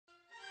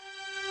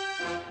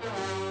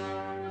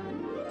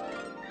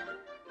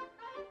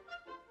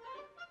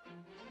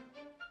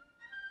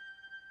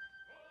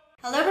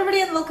Hello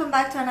everybody and welcome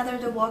back to another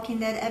The Walking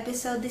Dead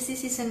episode. This is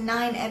season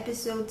 9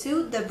 episode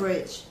 2, The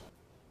Bridge.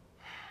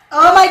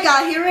 Oh my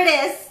god, here it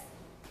is!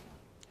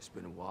 It's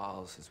been a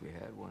while since we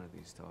had one of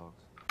these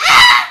talks.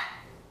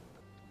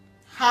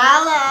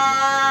 Hello!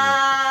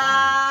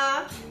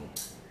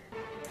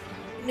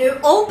 New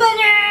opening!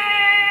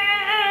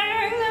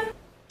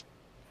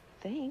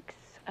 Thanks.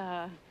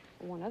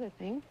 One other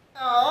thing.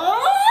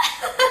 Oh!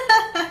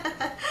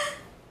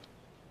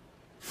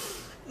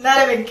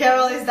 Not even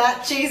Carol is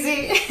that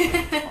cheesy.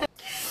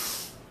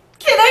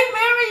 Can I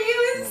marry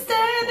you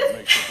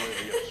instead?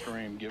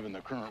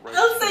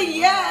 I'll say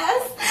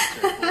yes.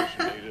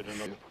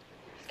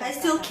 I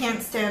still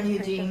can't stand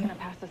Eugene. Gonna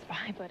pass us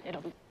by, but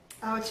it'll be.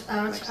 Ouch,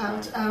 ouch,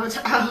 ouch, ouch,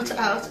 ouch,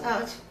 ouch,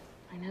 ouch.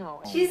 I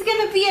know. She's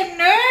gonna be a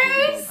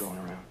nurse?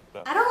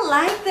 I don't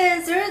like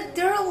this.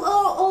 They're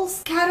all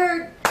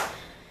scattered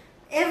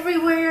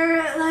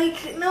everywhere.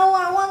 Like, no,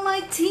 I want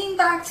my team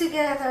back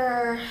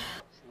together.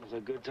 Those are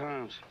good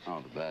times.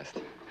 Oh, the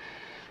best.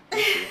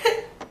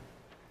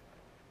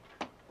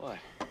 What?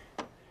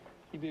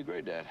 You'd be a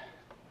great dad.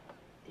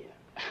 Yeah.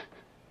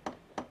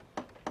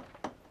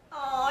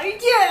 Oh,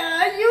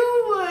 yeah,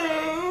 you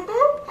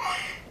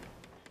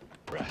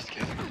would. Rest,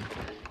 kid.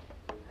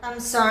 I'm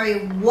sorry,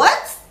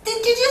 what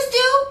did you just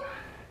do?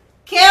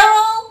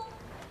 Carol?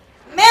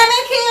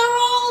 Mama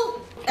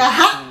Carol?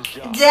 Aha!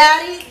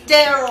 Daddy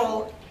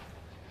Daryl.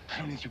 I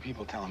don't need you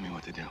people telling me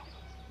what to do.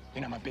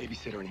 You're not my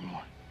babysitter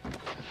anymore.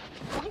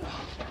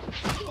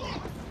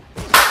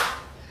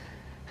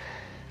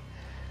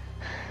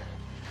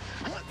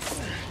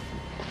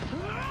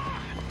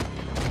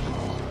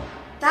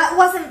 That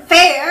wasn't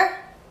fair.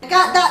 I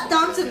got that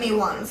done to me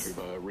once. And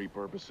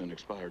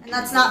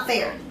that's not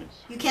fair.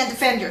 You can't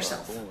defend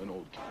yourself.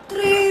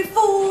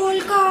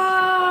 Trifulca!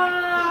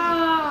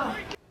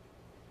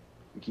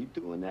 We keep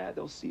doing that,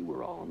 they'll see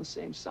we're all on the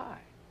same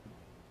side.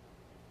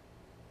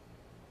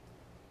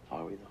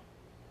 Are we, though?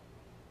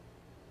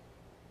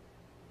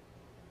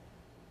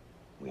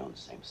 We on the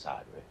same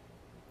side, right?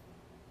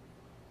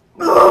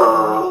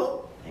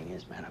 Thing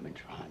is, man, I've been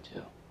trying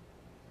to.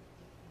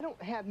 I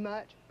don't have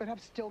much, but I've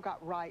still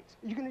got rights.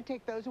 Are you gonna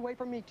take those away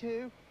from me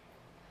too?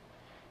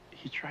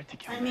 He tried to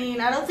kill me. I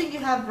mean, I don't think you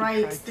have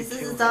rights. This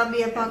is a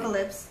zombie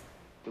apocalypse.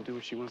 She'll do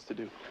what she wants to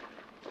do.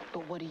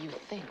 But what do you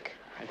think?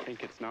 I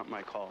think it's not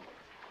my call.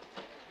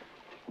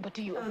 But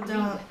do you Oh, agree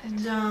don't, with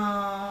it?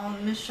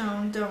 don't,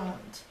 Michonne,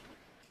 don't.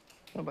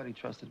 Nobody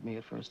trusted me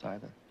at first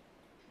either.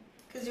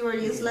 Because you were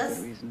useless.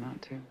 No reason not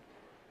to.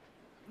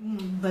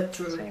 But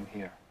true. Same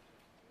here.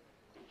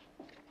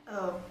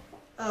 Oh,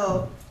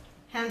 oh.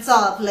 Hands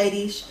off,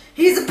 lady.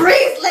 He's a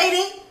priest,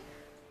 lady!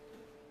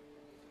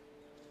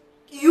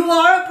 You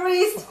are a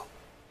priest?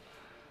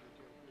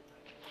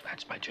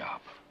 That's my job.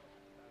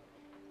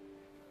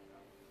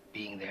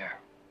 Being there.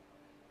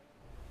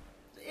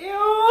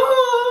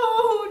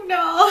 Ew, no.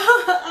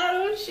 I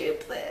don't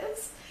ship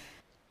this.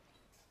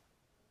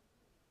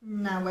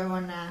 No,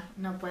 huevona.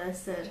 No puede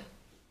ser.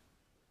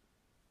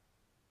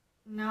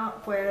 No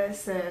puede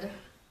ser.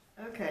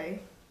 Okay.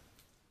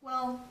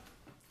 Well,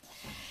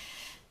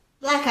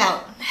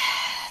 blackout.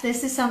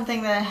 This is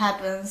something that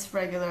happens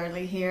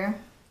regularly here.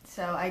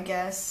 So I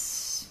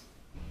guess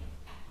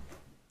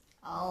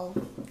I'll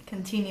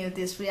continue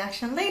this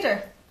reaction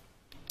later.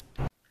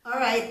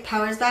 Alright,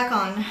 power's back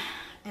on.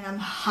 And I'm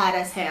hot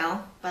as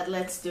hell. But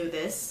let's do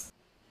this.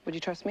 Would you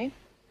trust me?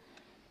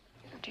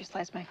 Would you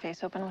slice my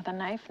face open with a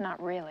knife?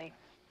 Not really.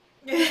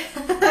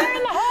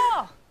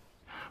 I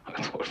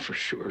thought for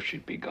sure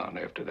she'd be gone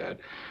after that,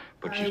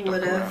 but she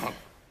stuck around.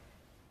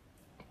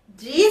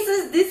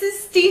 Jesus, this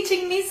is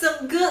teaching me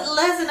some good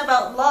lesson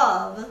about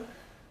love.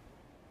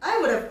 I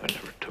would have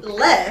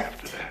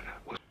left. After that,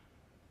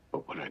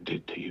 but what I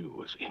did to you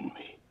was in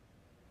me.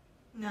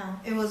 No,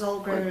 it was all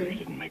Gregory.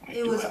 Didn't make me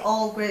It was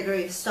all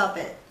Gregory. Stop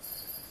it.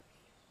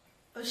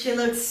 Oh, she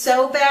looks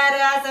so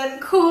badass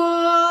and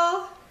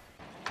cool.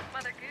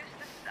 Mother Goose,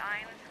 this is Eye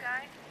in the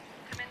Sky.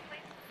 Come in,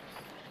 please.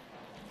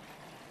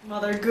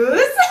 Mother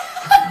Goose?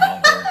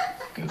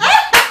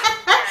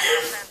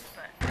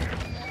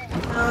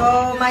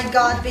 Oh my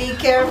god, be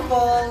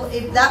careful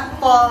if that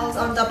falls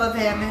on top of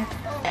him.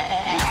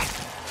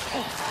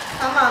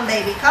 Come on,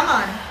 baby, come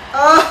on.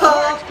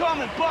 Oh! It's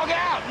coming, bug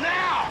out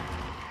now!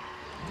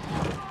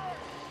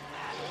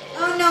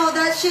 Oh no,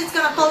 that shit's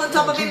gonna fall on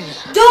top of him.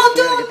 Don't!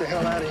 Get the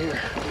hell out of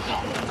here.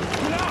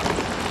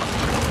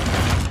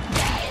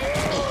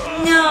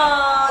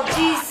 No,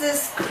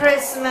 Jesus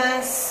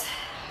Christmas.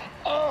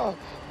 Oh!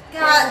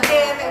 God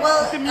damn it.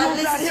 Well, at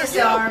least it's just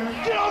the arm.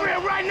 Get over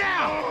here right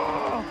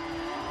now!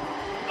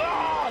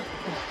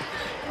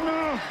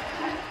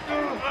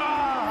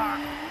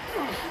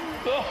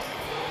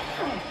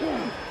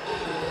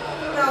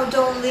 No,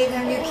 don't leave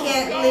him. You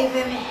can't leave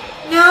him.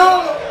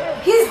 No!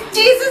 He's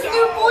Jesus'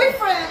 new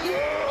boyfriend!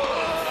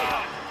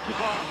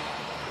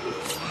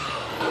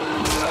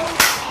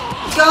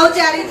 Go,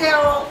 Daddy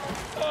Daryl!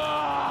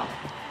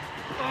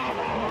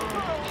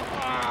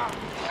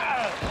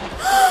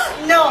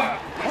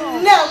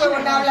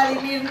 huevona,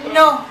 Vladimir,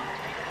 no.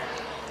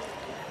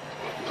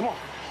 Come on,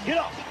 get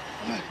up!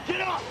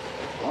 Get up!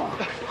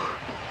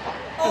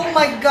 Oh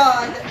my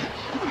god.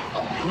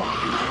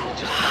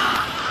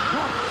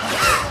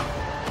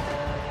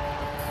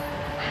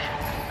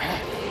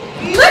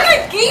 Look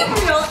at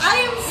Gabriel! I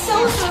am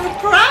so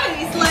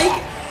surprised.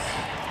 Like,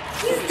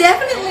 he's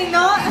definitely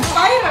not a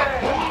fighter.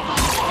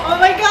 Oh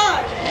my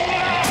god.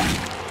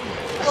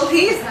 Well,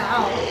 he is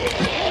now.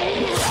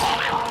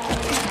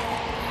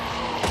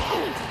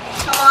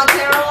 Come on,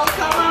 Carol.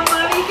 Come on,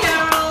 buddy,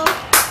 Carol.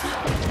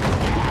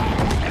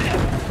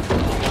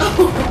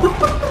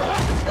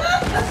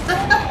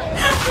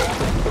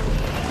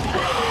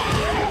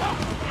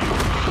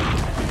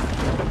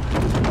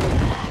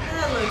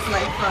 That looks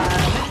like fun.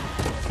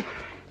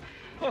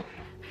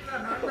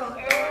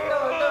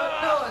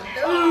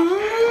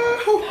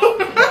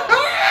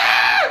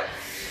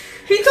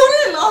 He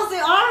totally lost the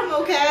arm,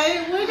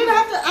 okay? We're gonna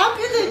have to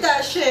amputate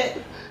that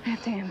shit. I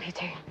have to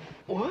amputate.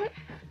 What?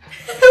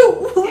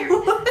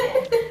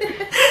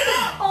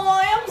 Oh,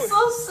 I am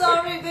so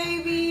sorry,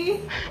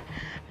 baby.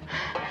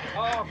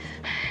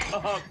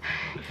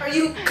 Are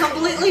you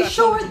completely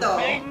sure, though?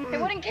 It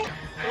wouldn't kill.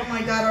 Oh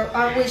my god,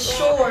 are we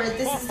sure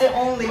this is the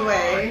only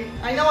way?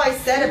 I know I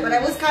said it, but I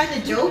was kind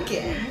of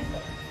joking.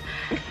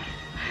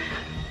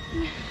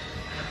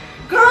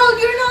 Girl,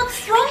 you're not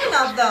strong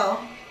enough, though.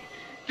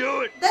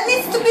 Do it! That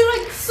needs to be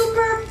like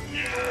super...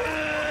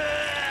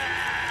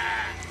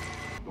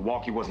 The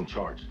walkie wasn't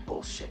charged.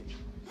 Bullshit.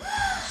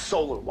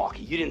 Solar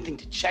walkie. You didn't think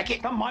to check it?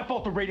 It's not my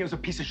fault the radio's a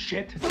piece of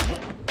shit.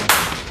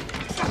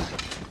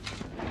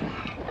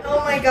 Oh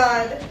my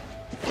god.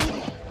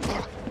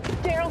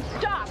 Daryl,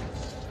 stop!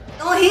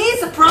 No, he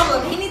is a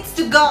problem. He needs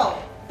to go.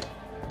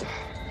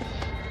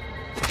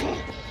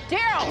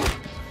 Daryl!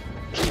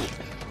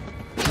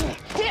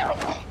 Daryl!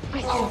 I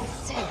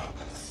said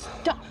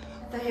stop.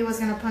 I thought he was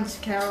gonna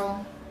punch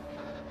Carol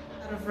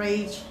out of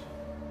rage.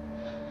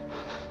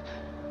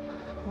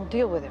 We'll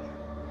deal with him.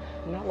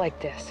 Not like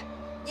this.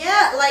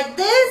 Yeah, like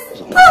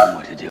this?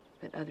 What to do?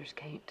 But others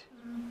can't.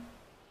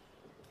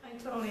 I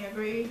totally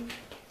agree.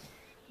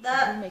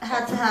 That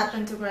had to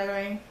happen to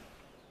Gregory.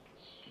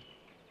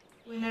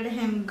 We need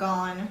him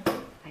gone.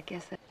 I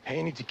guess that. Hey,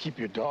 you need to keep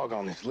your dog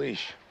on this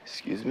leash.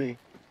 Excuse me?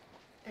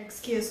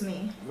 Excuse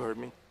me. You heard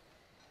me.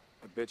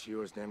 I bet you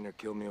yours damn near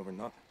killed me over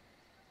nothing.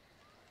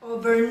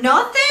 Over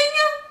nothing?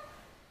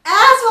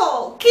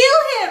 Asshole!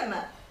 Kill him!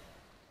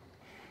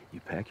 You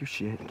pack your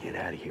shit and get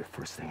out of here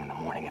first thing in the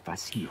morning. If I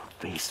see your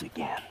face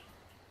again,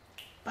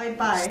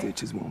 Bye-bye.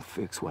 stitches won't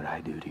fix what I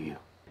do to you.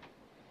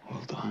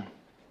 Well done.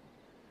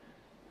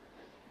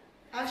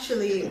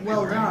 Actually,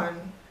 well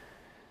done.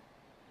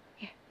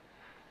 Yeah.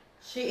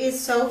 She is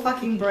so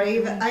fucking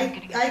brave. I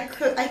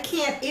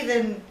can't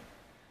even...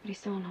 But he's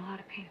still in a lot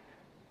of pain.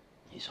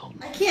 He's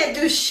holding. I can't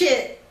do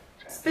shit.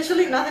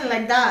 Especially nothing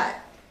like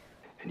that.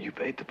 And you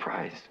paid the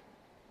price.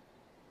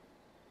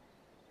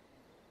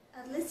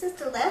 At least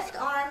it's the left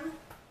arm.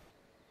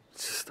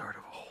 It's the start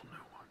of a whole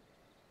new one.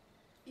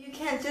 You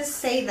can't just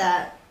say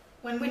that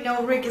when we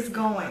know Rick is I was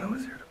going.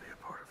 here to be a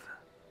part of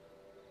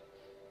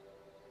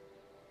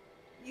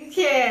that. You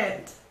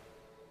can't.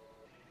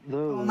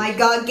 Those Oh my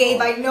god,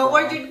 Gabe, I know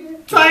what you're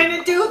trying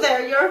to do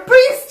there. You're a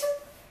priest.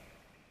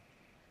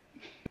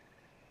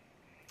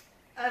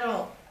 I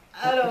don't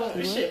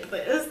ship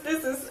this.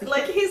 This is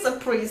like he's a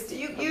priest.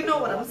 You know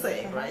what I'm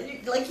saying, right?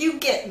 You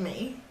get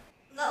me.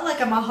 Not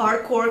like I'm a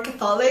hardcore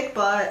Catholic,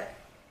 but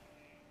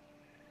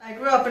I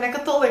grew up in a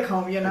Catholic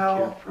home, you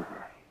know. For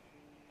her.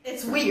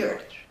 It's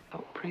weird.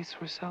 Oh, priests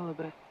were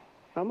celibate.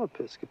 I'm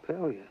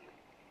Episcopalian.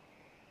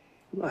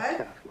 I'm not What?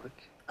 Catholic.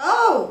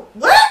 Oh,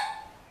 what?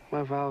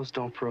 My vows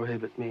don't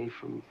prohibit me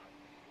from...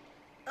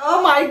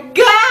 Oh my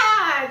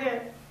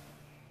god!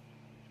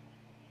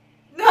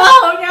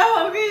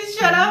 No, please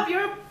shut up.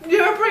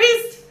 You're a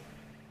priest.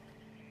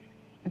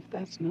 If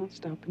that's not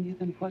stopping you,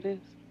 then what is?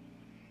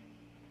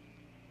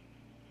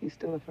 You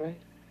still afraid?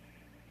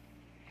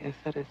 If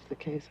that is the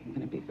case, I'm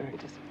going to be very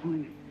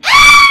disappointed.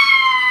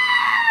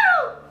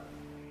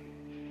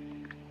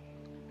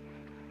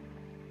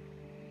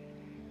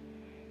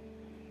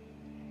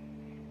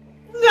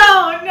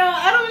 No,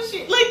 I don't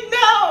shoot. Like,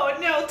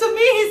 no. To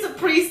me, he's a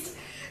priest.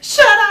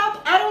 Shut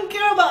up. I don't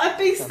care about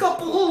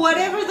Episcopal,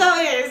 whatever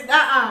that is.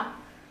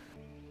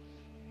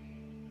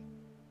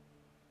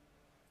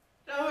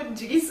 Oh,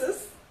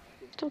 Jesus.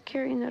 Still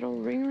carrying that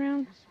old ring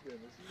around?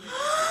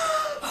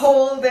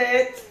 Hold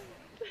it.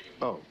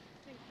 Oh,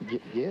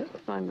 yeah.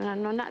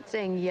 I'm not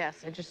saying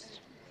yes. I just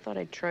thought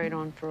I'd try it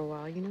on for a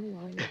while. You know,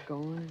 while you're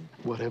going.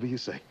 Whatever you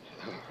say.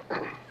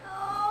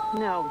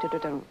 No,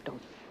 don't.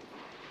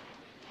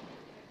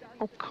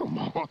 Oh, come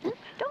on.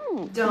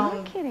 Don't. Don't.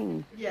 I'm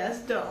kidding.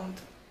 Yes, don't.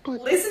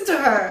 But Listen to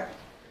her.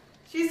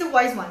 She's the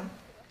wise one.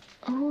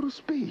 I wrote a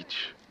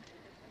speech.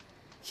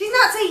 She's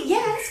not saying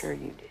yes. Sure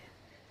you did.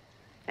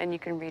 And you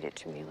can read it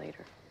to me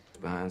later.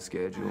 Behind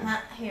schedule.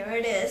 Here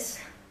it is.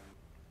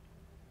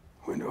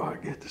 When do I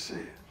get to see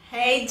it?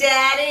 Hey,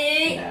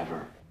 Daddy.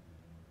 Never.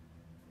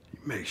 You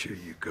make sure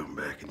you come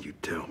back and you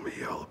tell me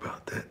all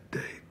about that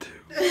day, too.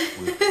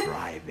 We're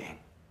thriving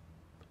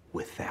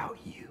without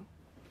you.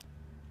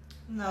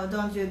 No,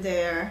 don't you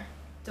dare.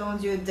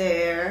 Don't you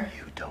dare.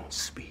 You don't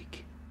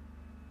speak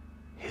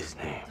his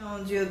name.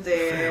 Don't you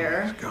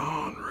dare. Family's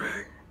gone,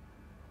 Rick.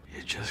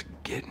 You're just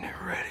getting it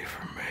ready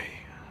for me.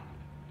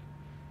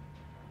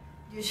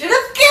 You should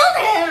have killed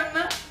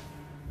him!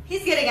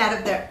 He's getting out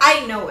of there.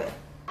 I know it.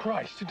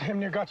 Christ, you damn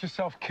near got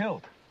yourself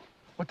killed.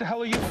 What the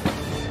hell are you?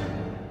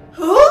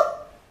 Who?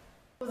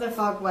 Who the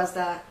fuck was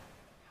that?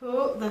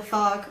 Who the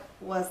fuck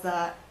was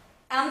that?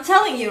 I'm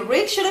telling you,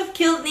 Rick should have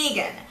killed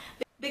Negan.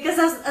 Because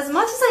as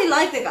much as I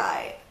like the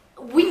guy,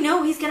 we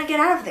know he's gonna get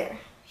out of there.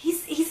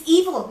 He's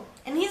evil.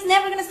 And he's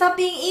never gonna stop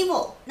being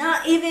evil.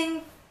 Not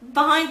even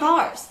behind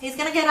bars. He's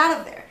gonna get out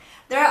of there.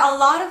 There are a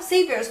lot of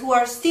saviors who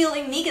are still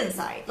in Negan's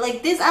side.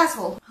 Like this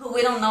asshole, who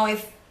we don't know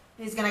if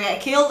he's gonna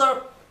get killed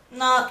or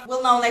not.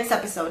 We'll know next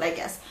episode, I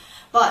guess.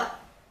 But,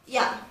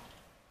 yeah.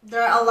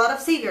 There are a lot of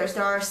saviors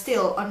that are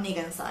still on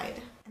Negan's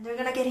side. And they're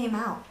gonna get him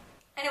out.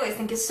 Anyways,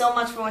 thank you so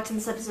much for watching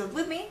this episode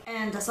with me.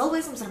 And as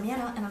always, I'm Sora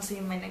Miyano, and I'll see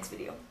you in my next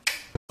video.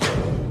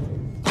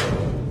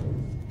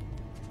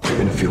 They're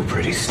gonna feel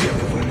pretty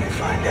stupid when they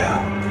find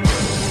out.